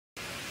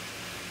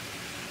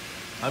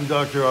I'm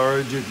Dr.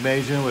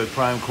 Arujukmajan with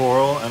Prime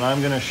Coral, and I'm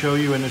going to show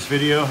you in this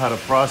video how to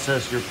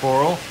process your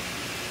coral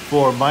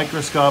for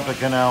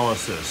microscopic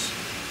analysis.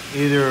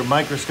 Either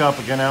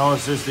microscopic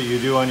analysis that you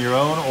do on your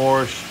own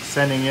or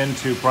sending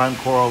into Prime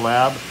Coral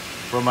Lab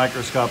for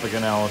microscopic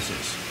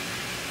analysis.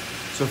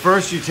 So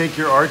first you take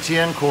your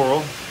RTN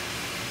coral,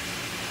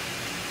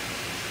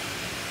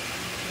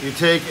 you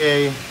take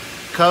a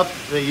cup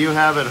that you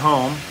have at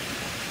home,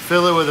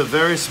 fill it with a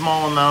very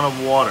small amount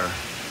of water.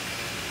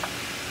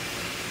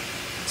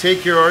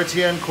 Take your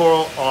RTN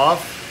coral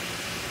off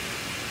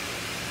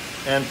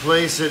and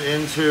place it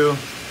into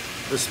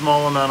the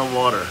small amount of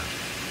water.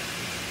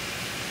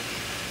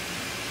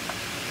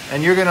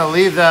 And you're going to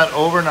leave that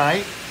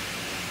overnight,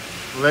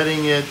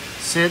 letting it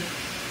sit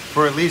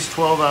for at least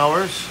 12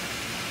 hours.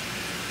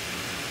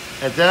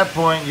 At that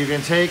point, you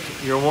can take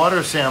your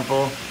water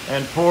sample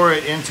and pour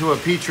it into a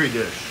petri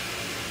dish.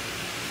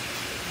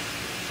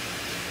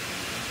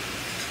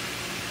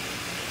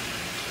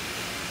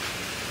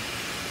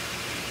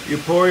 You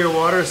pour your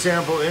water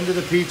sample into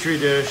the petri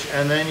dish,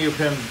 and then you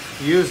can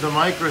use the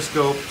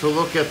microscope to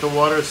look at the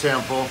water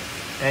sample,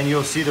 and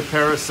you'll see the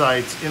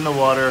parasites in the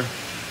water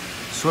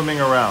swimming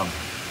around.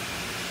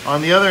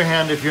 On the other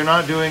hand, if you're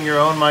not doing your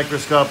own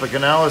microscopic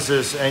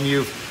analysis and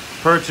you've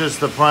purchased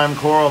the Prime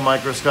Coral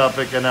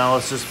microscopic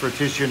analysis for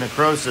tissue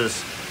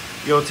necrosis,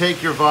 you'll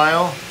take your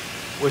vial,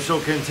 which will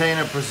contain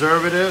a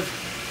preservative,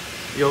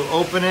 you'll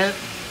open it,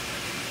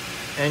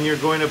 and you're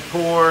going to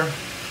pour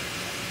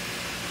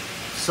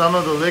some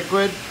of the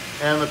liquid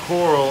and the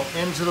coral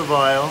into the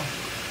vial.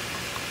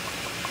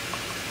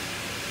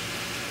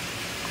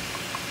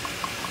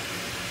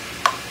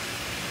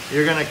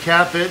 You're going to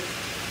cap it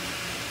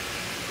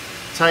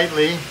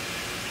tightly,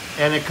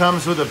 and it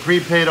comes with a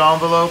prepaid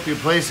envelope. You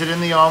place it in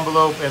the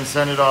envelope and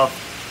send it off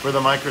for the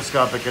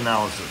microscopic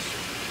analysis.